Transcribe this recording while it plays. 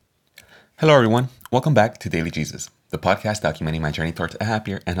Hello, everyone. Welcome back to Daily Jesus, the podcast documenting my journey towards a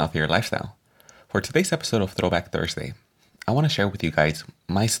happier and healthier lifestyle. For today's episode of Throwback Thursday, I want to share with you guys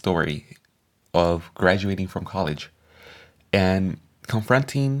my story of graduating from college and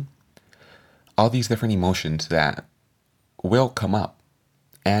confronting all these different emotions that will come up,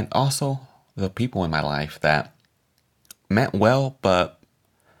 and also the people in my life that meant well, but,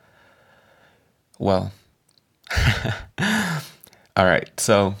 well, all right.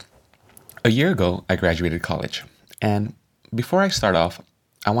 So a year ago, I graduated college. And before I start off,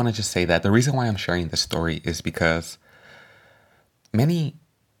 I want to just say that the reason why I'm sharing this story is because many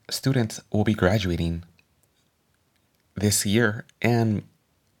students will be graduating this year and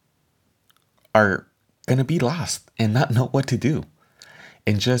are going to be lost and not know what to do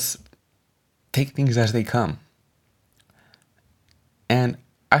and just take things as they come. And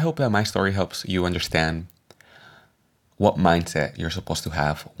I hope that my story helps you understand what mindset you're supposed to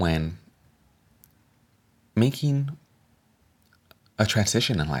have when making a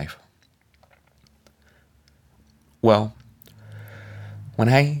transition in life. Well, when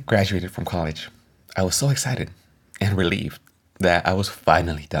I graduated from college, I was so excited and relieved that I was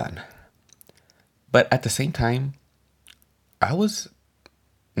finally done. But at the same time, I was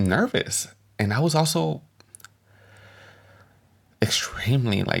nervous, and I was also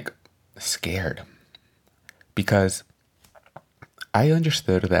extremely scared because I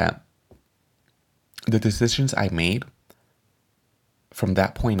understood that the decisions I made from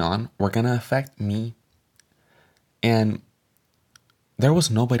that point on were going to affect me. And there was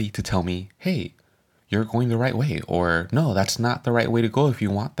nobody to tell me, hey, you're going the right way, or no, that's not the right way to go if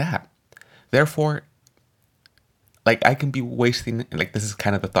you want that. Therefore, I can be wasting, this is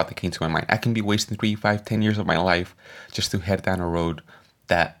kind of the thought that came to my mind. I can be wasting 3, 5, 10 years of my life just to head down a road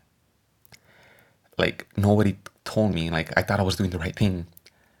that, nobody told me. I thought I was doing the right thing.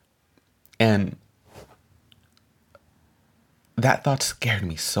 And that thought scared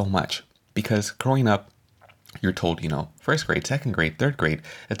me so much because growing up, you're told, first grade, second grade, third grade,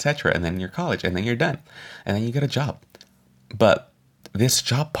 etc. And then you're college, and then you're done. And then you get a job. But this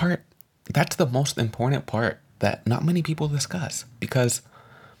job part, that's the most important part that not many people discuss. Because,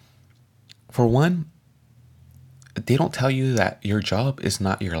 for one, they don't tell you that your job is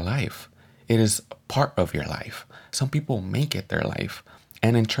not your life. It is part of your life. Some people make it their life.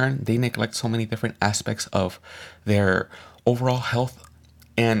 And in turn, they neglect so many different aspects of their overall health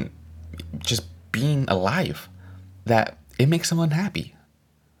and just being alive that it makes them unhappy.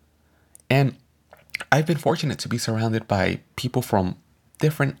 And I've been fortunate to be surrounded by people from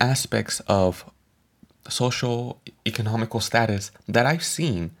different aspects of social, economical status that I've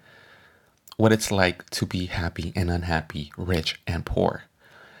seen what it's like to be happy and unhappy, rich and poor,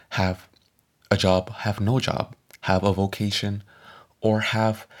 have a job, have no job, have a vocation, or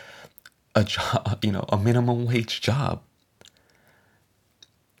have a job, a minimum wage job.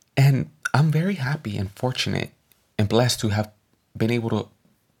 And I'm very happy and fortunate and blessed to have been able to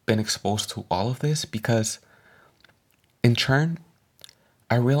been exposed to all of this, because in turn,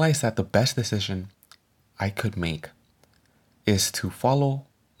 I realized that the best decision I could make is to follow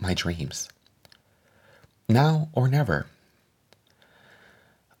my dreams. Now or never.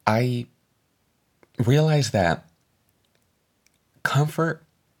 I realized that comfort,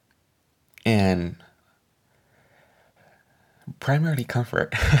 and primarily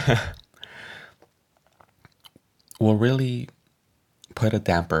comfort, will really put a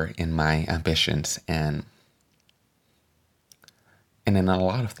damper in my ambitions and in a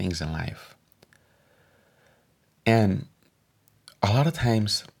lot of things in life. And a lot of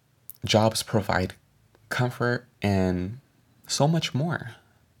times, jobs provide comfort and so much more.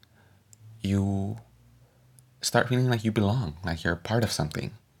 You start feeling like you belong, like you're a part of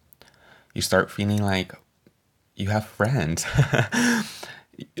something. You start feeling like you have friends.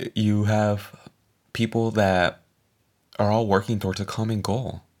 You have people that are all working towards a common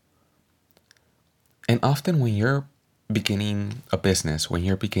goal. And often when you're beginning a business, when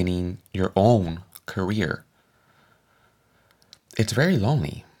you're beginning your own career, it's very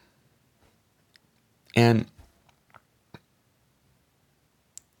lonely. And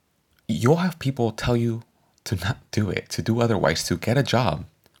you'll have people tell you to not do it, to do otherwise, to get a job.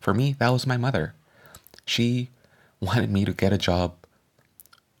 For me, that was my mother. She wanted me to get a job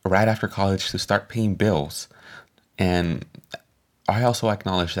right after college to start paying bills. And I also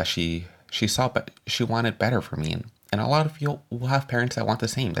acknowledge that she saw, but she wanted better for me. And a lot of you will have parents that want the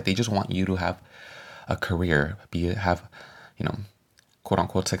same, that they just want you to have a career, have, quote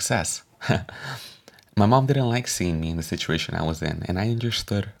unquote success. My mom didn't like seeing me in the situation I was in, and I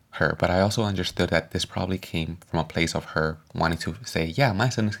understood her, but I also understood that this probably came from a place of her wanting to say, yeah, my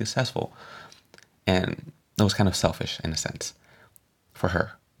son is successful. And it was kind of selfish in a sense for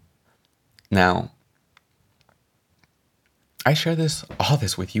her. Now, I share all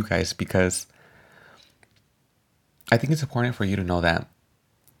this with you guys because I think it's important for you to know that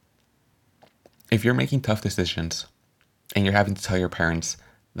if you're making tough decisions and you're having to tell your parents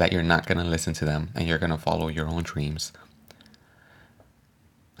that you're not going to listen to them and you're going to follow your own dreams,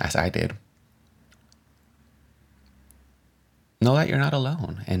 as I did, know that you're not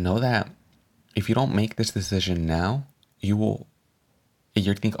alone, and know that if you don't make this decision now, you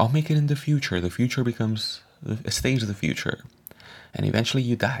think, I'll make it in the future. The future becomes a stage of the future. And eventually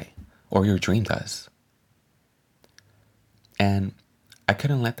you die, or your dream does. And I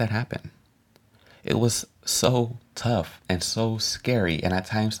couldn't let that happen. It was so tough and so scary. And at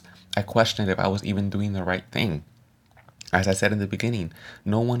times I questioned if I was even doing the right thing. As I said in the beginning,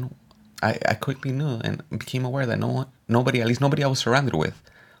 I quickly knew and became aware that nobody, at least nobody I was surrounded with,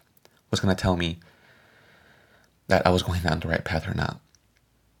 was going to tell me that I was going down the right path or not.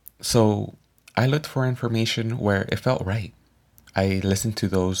 So I looked for information where it felt right. I listened to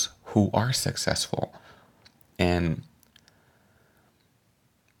those who are successful. And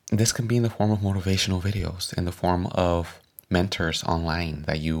this can be in the form of motivational videos, in the form of mentors online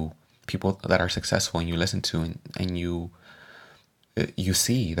people that are successful, and you listen to, and you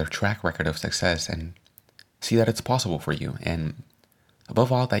see their track record of success and see that it's possible for you. And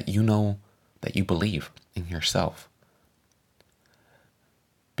above all, that you know that you believe in yourself.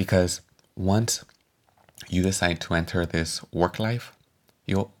 Because once you decide to enter this work life,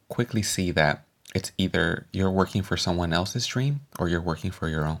 you'll quickly see that it's either you're working for someone else's dream or you're working for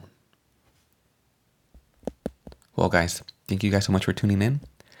your own. Well, guys, thank you guys so much for tuning in.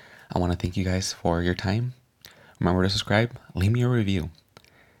 I want to thank you guys for your time. Remember to subscribe, leave me a review,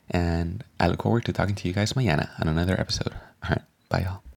 and I look forward to talking to you guys mañana on another episode. All right, bye, y'all.